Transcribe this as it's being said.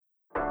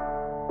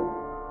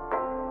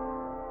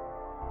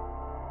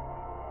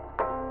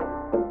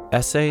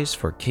Essays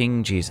for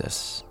King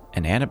Jesus,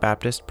 an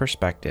Anabaptist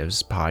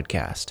Perspectives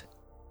podcast.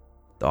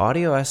 The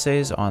audio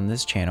essays on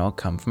this channel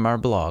come from our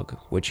blog,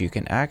 which you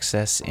can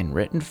access in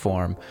written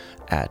form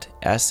at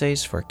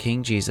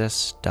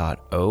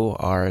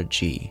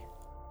essaysforkingjesus.org.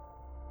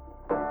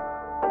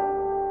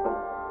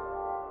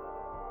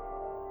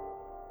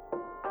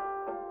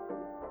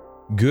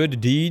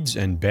 Good deeds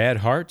and bad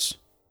hearts?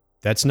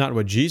 That's not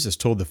what Jesus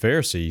told the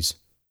Pharisees.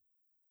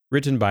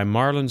 Written by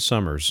Marlon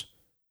Summers.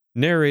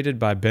 Narrated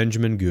by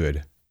Benjamin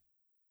Good.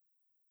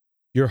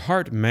 Your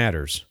heart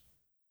matters.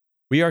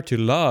 We are to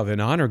love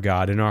and honor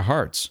God in our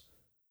hearts.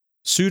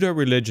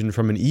 Pseudo-religion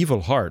from an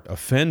evil heart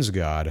offends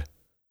God.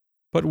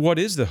 But what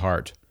is the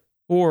heart?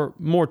 Or,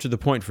 more to the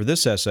point for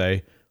this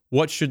essay,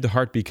 what should the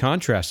heart be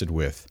contrasted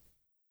with?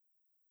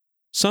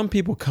 Some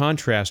people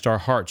contrast our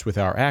hearts with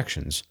our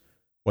actions,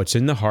 what's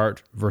in the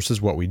heart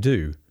versus what we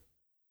do.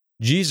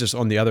 Jesus,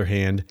 on the other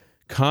hand,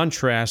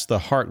 contrasts the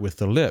heart with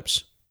the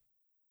lips,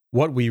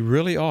 what we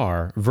really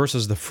are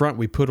versus the front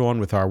we put on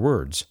with our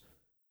words.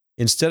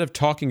 Instead of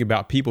talking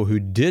about people who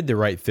did the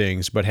right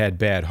things but had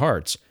bad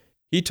hearts,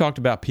 he talked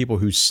about people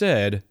who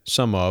said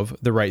some of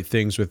the right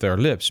things with their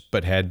lips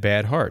but had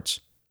bad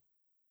hearts.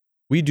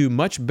 We do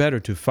much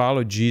better to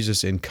follow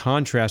Jesus in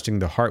contrasting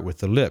the heart with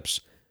the lips,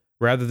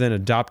 rather than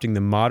adopting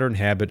the modern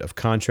habit of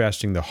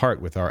contrasting the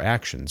heart with our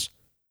actions.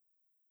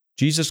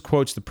 Jesus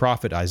quotes the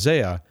prophet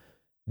Isaiah,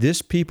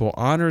 "This people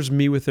honors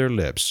me with their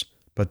lips,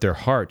 but their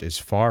heart is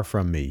far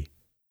from me."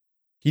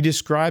 He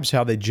describes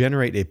how they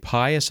generate a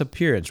pious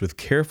appearance with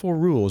careful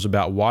rules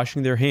about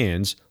washing their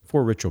hands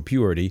for ritual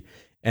purity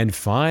and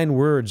fine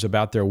words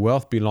about their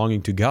wealth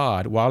belonging to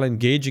God while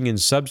engaging in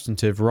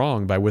substantive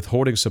wrong by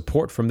withholding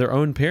support from their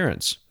own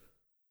parents.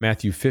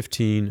 Matthew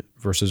 15,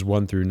 verses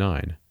 1 through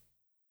 9.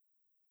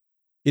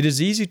 It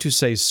is easy to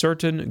say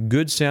certain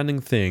good-sounding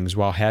things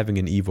while having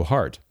an evil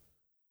heart.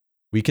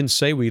 We can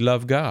say we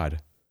love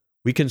God.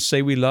 We can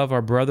say we love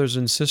our brothers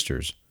and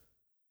sisters.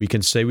 We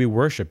can say we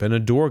worship and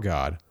adore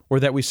God, or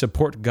that we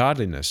support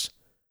godliness.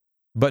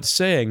 But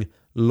saying,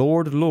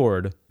 "Lord,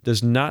 Lord,"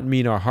 does not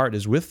mean our heart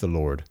is with the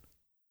Lord.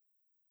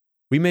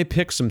 We may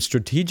pick some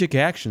strategic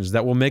actions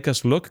that will make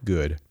us look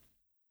good.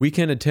 We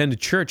can attend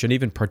church and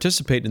even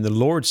participate in the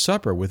Lord's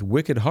Supper with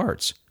wicked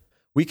hearts.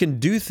 We can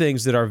do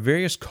things that our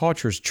various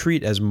cultures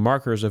treat as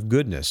markers of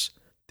goodness.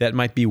 That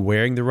might be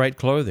wearing the right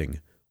clothing,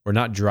 or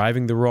not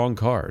driving the wrong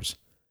cars.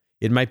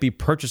 It might be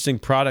purchasing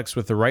products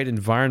with the right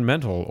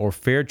environmental or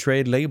fair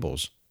trade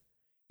labels.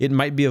 It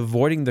might be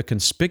avoiding the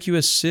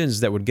conspicuous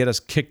sins that would get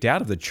us kicked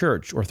out of the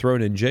church or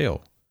thrown in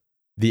jail.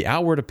 The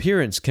outward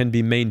appearance can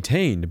be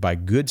maintained by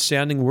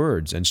good-sounding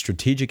words and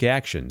strategic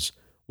actions,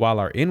 while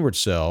our inward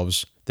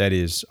selves, that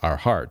is, our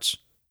hearts,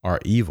 are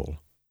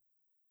evil.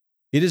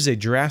 It is a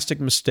drastic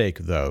mistake,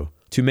 though,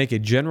 to make a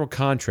general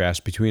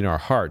contrast between our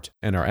heart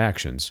and our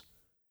actions.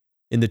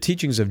 In the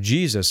teachings of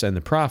Jesus and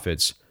the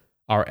prophets,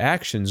 our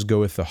actions go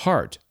with the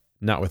heart,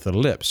 not with the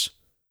lips.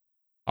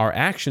 Our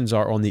actions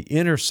are on the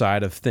inner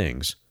side of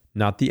things,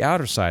 not the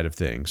outer side of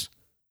things.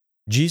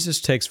 Jesus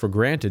takes for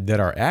granted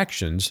that our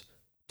actions,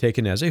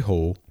 taken as a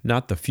whole,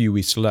 not the few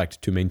we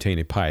select to maintain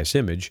a pious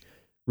image,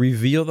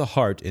 reveal the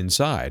heart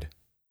inside.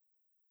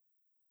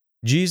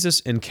 Jesus'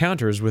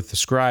 encounters with the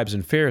scribes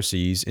and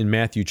Pharisees in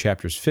Matthew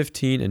chapters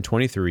 15 and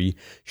 23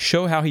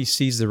 show how he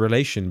sees the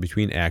relation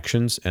between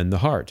actions and the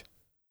heart.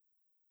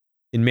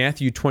 In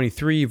Matthew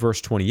 23,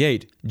 verse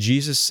 28,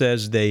 Jesus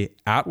says they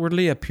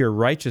outwardly appear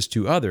righteous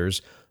to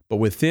others, but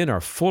within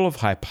are full of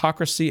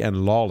hypocrisy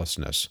and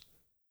lawlessness.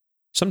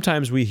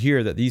 Sometimes we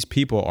hear that these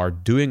people are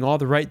doing all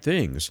the right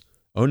things,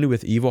 only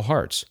with evil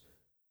hearts.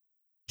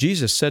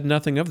 Jesus said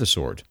nothing of the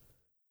sort.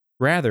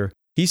 Rather,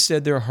 he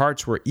said their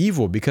hearts were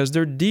evil because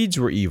their deeds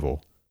were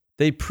evil.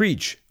 They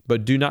preach,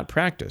 but do not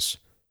practice.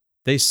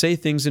 They say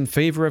things in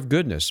favor of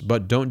goodness,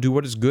 but don't do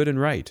what is good and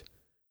right.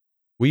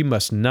 We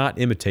must not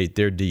imitate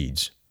their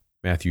deeds.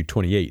 Matthew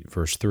 28,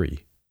 verse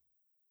 3.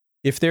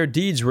 If their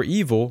deeds were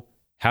evil,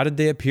 how did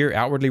they appear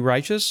outwardly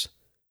righteous?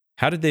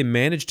 How did they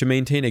manage to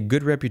maintain a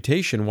good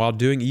reputation while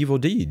doing evil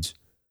deeds?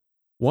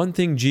 One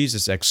thing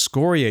Jesus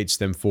excoriates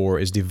them for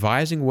is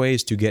devising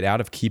ways to get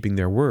out of keeping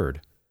their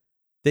word.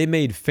 They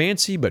made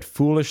fancy but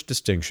foolish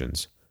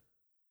distinctions.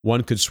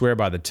 One could swear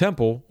by the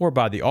temple or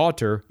by the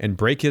altar and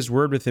break his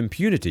word with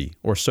impunity,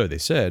 or so they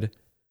said.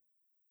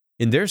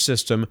 In their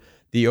system,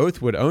 the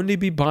oath would only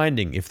be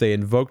binding if they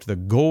invoked the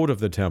gold of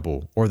the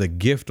temple or the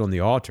gift on the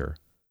altar.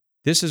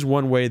 This is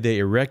one way they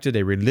erected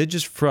a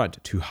religious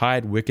front to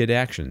hide wicked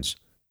actions.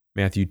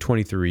 Matthew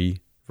 23,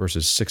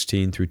 verses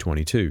 16 through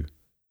 22.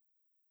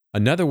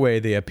 Another way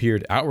they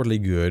appeared outwardly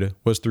good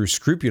was through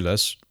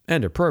scrupulous,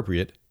 and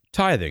appropriate,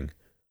 tithing,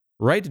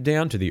 right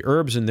down to the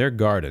herbs in their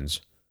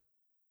gardens.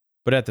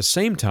 But at the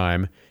same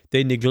time,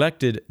 they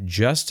neglected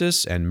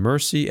justice and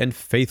mercy and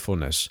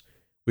faithfulness,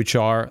 which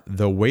are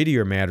the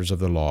weightier matters of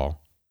the law.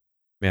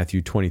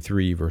 Matthew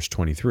 23, verse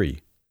 23.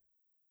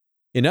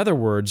 In other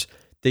words,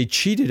 they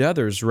cheated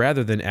others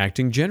rather than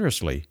acting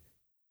generously.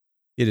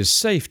 It is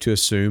safe to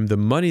assume the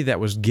money that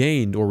was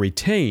gained or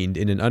retained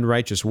in an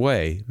unrighteous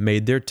way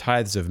made their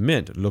tithes of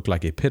mint look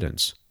like a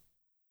pittance.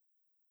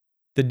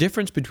 The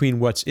difference between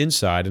what's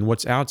inside and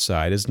what's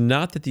outside is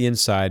not that the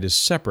inside is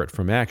separate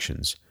from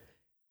actions.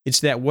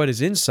 It's that what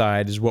is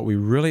inside is what we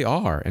really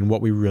are and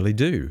what we really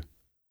do.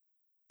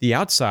 The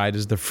outside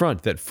is the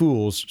front that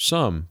fools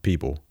some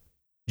people.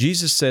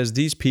 Jesus says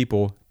these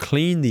people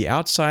clean the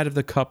outside of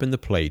the cup and the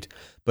plate,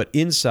 but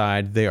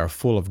inside they are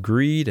full of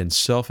greed and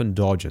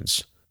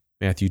self-indulgence.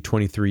 Matthew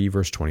 23,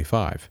 verse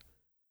 25.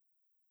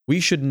 We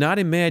should not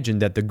imagine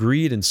that the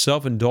greed and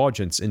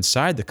self-indulgence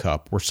inside the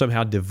cup were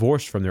somehow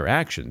divorced from their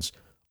actions,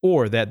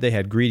 or that they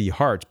had greedy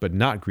hearts but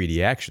not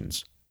greedy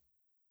actions.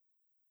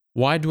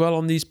 Why dwell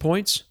on these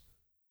points?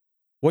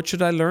 What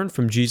should I learn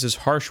from Jesus'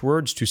 harsh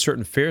words to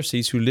certain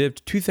Pharisees who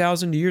lived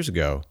 2,000 years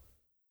ago?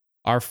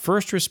 Our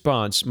first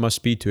response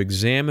must be to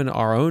examine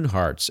our own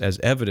hearts as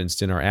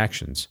evidenced in our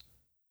actions.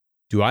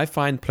 Do I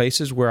find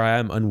places where I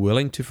am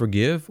unwilling to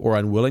forgive or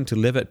unwilling to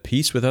live at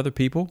peace with other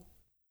people?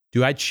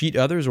 Do I cheat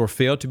others or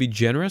fail to be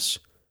generous?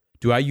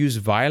 Do I use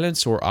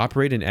violence or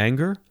operate in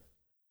anger?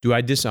 Do I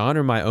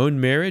dishonor my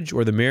own marriage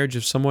or the marriage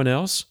of someone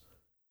else?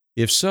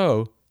 If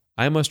so,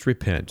 I must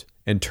repent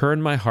and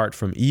turn my heart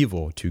from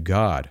evil to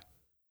God.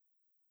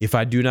 If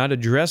I do not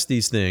address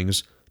these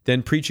things,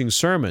 then preaching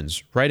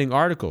sermons, writing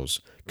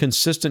articles,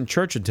 consistent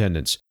church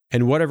attendance,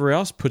 and whatever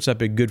else puts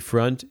up a good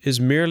front is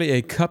merely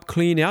a cup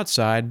clean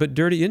outside but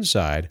dirty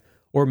inside,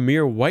 or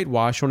mere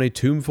whitewash on a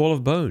tomb full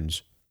of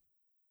bones.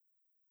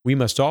 We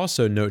must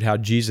also note how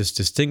Jesus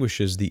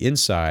distinguishes the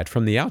inside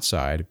from the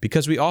outside,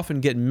 because we often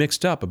get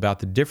mixed up about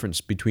the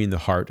difference between the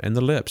heart and the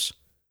lips.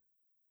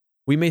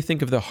 We may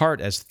think of the heart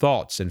as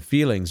thoughts and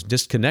feelings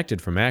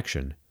disconnected from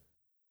action.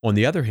 On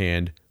the other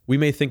hand, we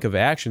may think of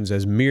actions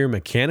as mere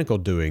mechanical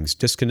doings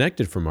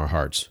disconnected from our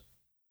hearts.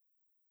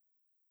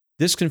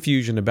 This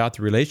confusion about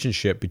the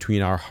relationship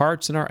between our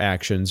hearts and our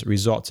actions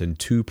results in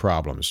two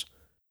problems.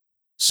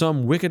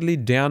 Some wickedly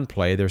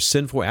downplay their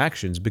sinful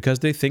actions because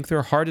they think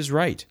their heart is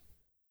right.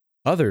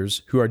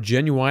 Others, who are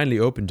genuinely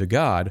open to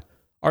God,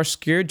 are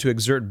scared to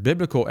exert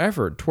biblical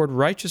effort toward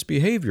righteous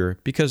behavior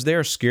because they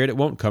are scared it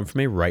won't come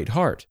from a right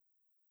heart.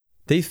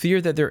 They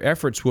fear that their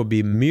efforts will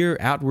be mere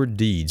outward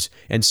deeds,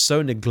 and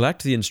so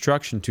neglect the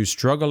instruction to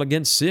struggle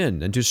against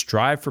sin and to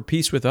strive for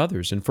peace with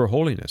others and for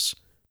holiness.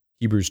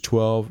 Hebrews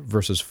 12,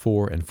 verses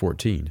 4 and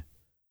 14.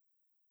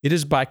 It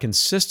is by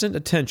consistent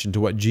attention to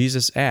what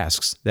Jesus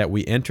asks that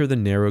we enter the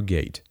narrow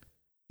gate.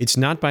 It's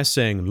not by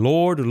saying,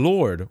 "Lord,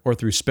 Lord," or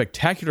through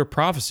spectacular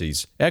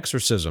prophecies,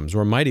 exorcisms,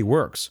 or mighty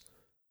works.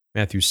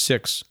 Matthew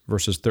 6,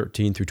 verses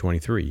 13 through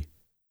 23.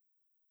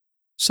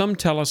 Some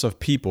tell us of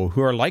people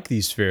who are like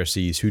these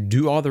Pharisees who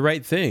do all the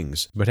right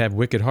things but have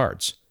wicked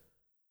hearts.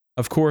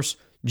 Of course,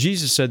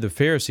 Jesus said the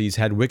Pharisees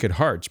had wicked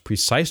hearts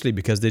precisely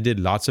because they did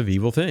lots of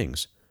evil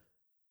things.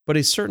 But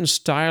a certain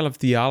style of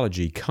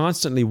theology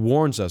constantly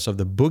warns us of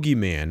the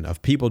boogeyman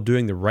of people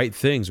doing the right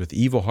things with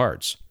evil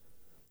hearts.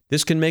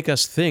 This can make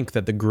us think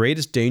that the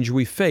greatest danger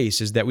we face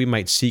is that we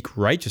might seek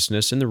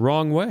righteousness in the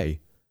wrong way.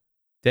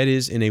 That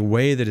is, in a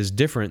way that is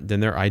different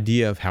than their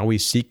idea of how we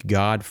seek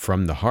God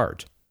from the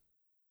heart.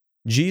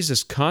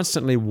 Jesus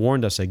constantly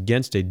warned us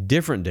against a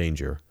different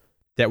danger,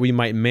 that we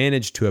might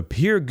manage to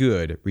appear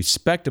good,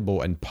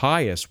 respectable, and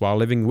pious while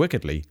living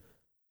wickedly.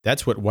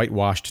 That's what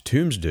whitewashed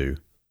tombs do.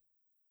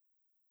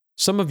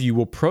 Some of you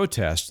will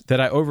protest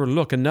that I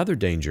overlook another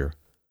danger.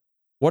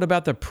 What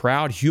about the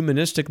proud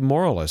humanistic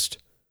moralist?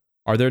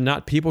 Are there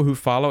not people who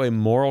follow a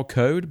moral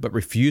code but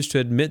refuse to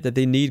admit that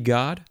they need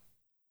God?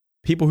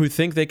 People who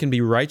think they can be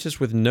righteous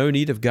with no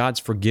need of God's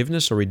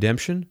forgiveness or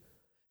redemption?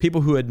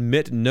 People who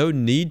admit no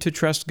need to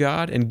trust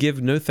God and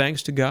give no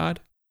thanks to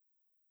God?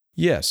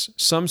 Yes,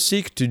 some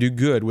seek to do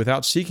good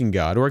without seeking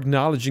God or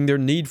acknowledging their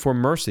need for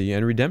mercy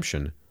and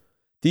redemption.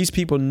 These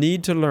people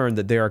need to learn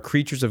that they are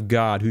creatures of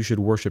God who should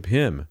worship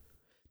Him.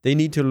 They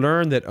need to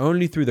learn that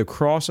only through the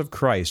cross of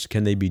Christ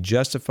can they be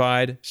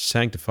justified,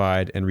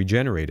 sanctified, and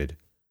regenerated.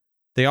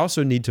 They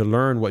also need to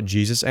learn what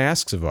Jesus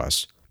asks of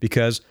us,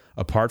 because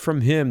apart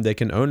from Him, they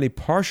can only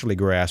partially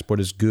grasp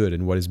what is good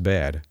and what is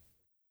bad.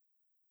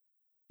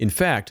 In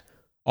fact,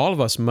 all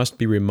of us must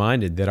be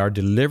reminded that our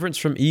deliverance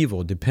from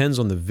evil depends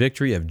on the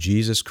victory of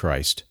Jesus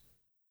Christ.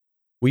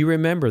 We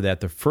remember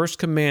that the first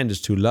command is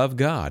to love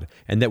God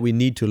and that we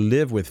need to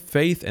live with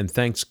faith and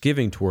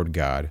thanksgiving toward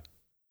God.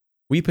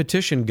 We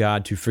petition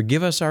God to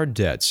forgive us our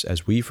debts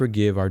as we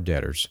forgive our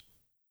debtors.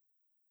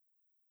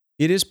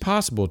 It is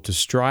possible to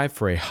strive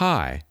for a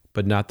high,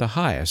 but not the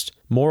highest,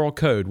 moral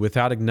code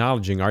without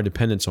acknowledging our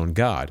dependence on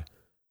God.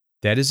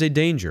 That is a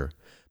danger,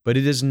 but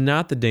it is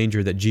not the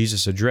danger that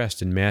Jesus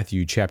addressed in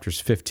Matthew chapters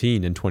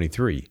 15 and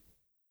 23.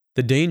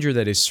 The danger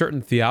that a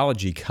certain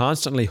theology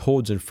constantly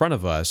holds in front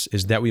of us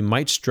is that we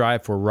might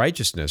strive for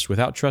righteousness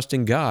without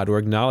trusting God or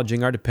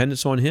acknowledging our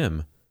dependence on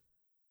Him.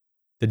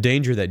 The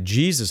danger that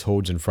Jesus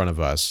holds in front of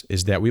us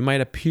is that we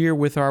might appear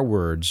with our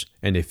words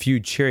and a few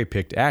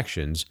cherry-picked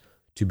actions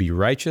to be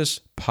righteous,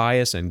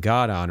 pious, and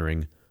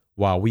God-honoring,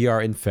 while we are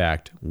in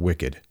fact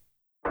wicked.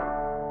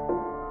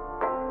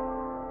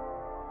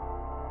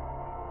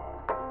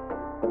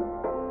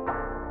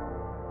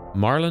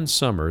 Marlon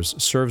Summers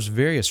serves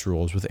various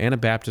roles with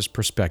Anabaptist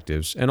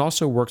Perspectives and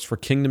also works for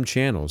Kingdom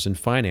Channels in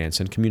finance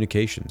and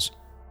communications.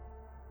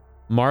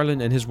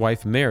 Marlon and his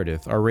wife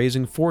Meredith are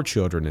raising 4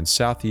 children in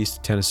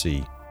Southeast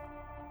Tennessee.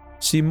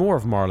 See more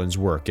of Marlon's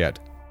work at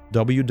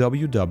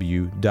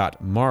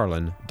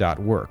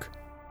www.marlon.work.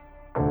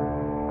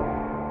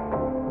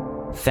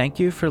 Thank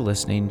you for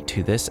listening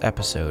to this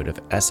episode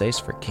of Essays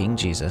for King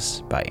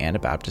Jesus by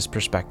Anabaptist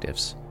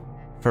Perspectives.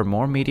 For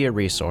more media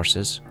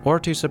resources or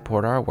to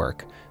support our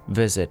work,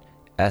 visit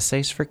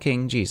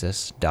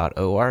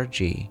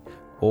essaysforkingjesus.org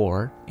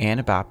or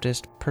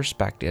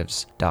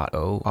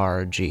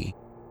anabaptistperspectives.org.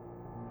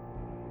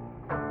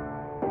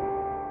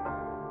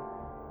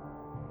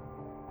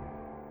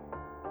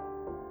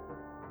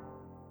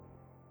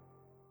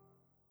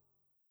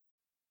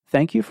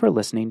 Thank you for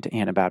listening to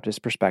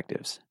Anabaptist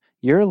Perspectives.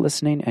 Your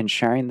listening and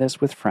sharing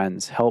this with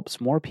friends helps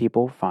more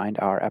people find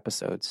our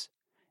episodes.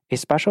 A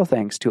special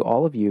thanks to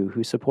all of you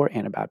who support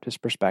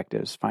Anabaptist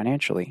Perspectives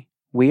financially.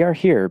 We are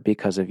here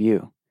because of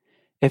you.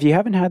 If you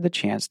haven't had the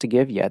chance to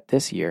give yet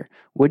this year,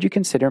 would you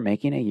consider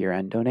making a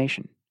year-end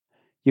donation?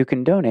 You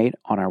can donate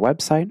on our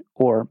website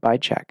or by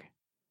check.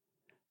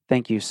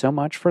 Thank you so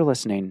much for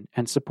listening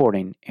and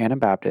supporting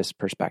Anabaptist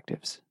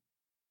Perspectives.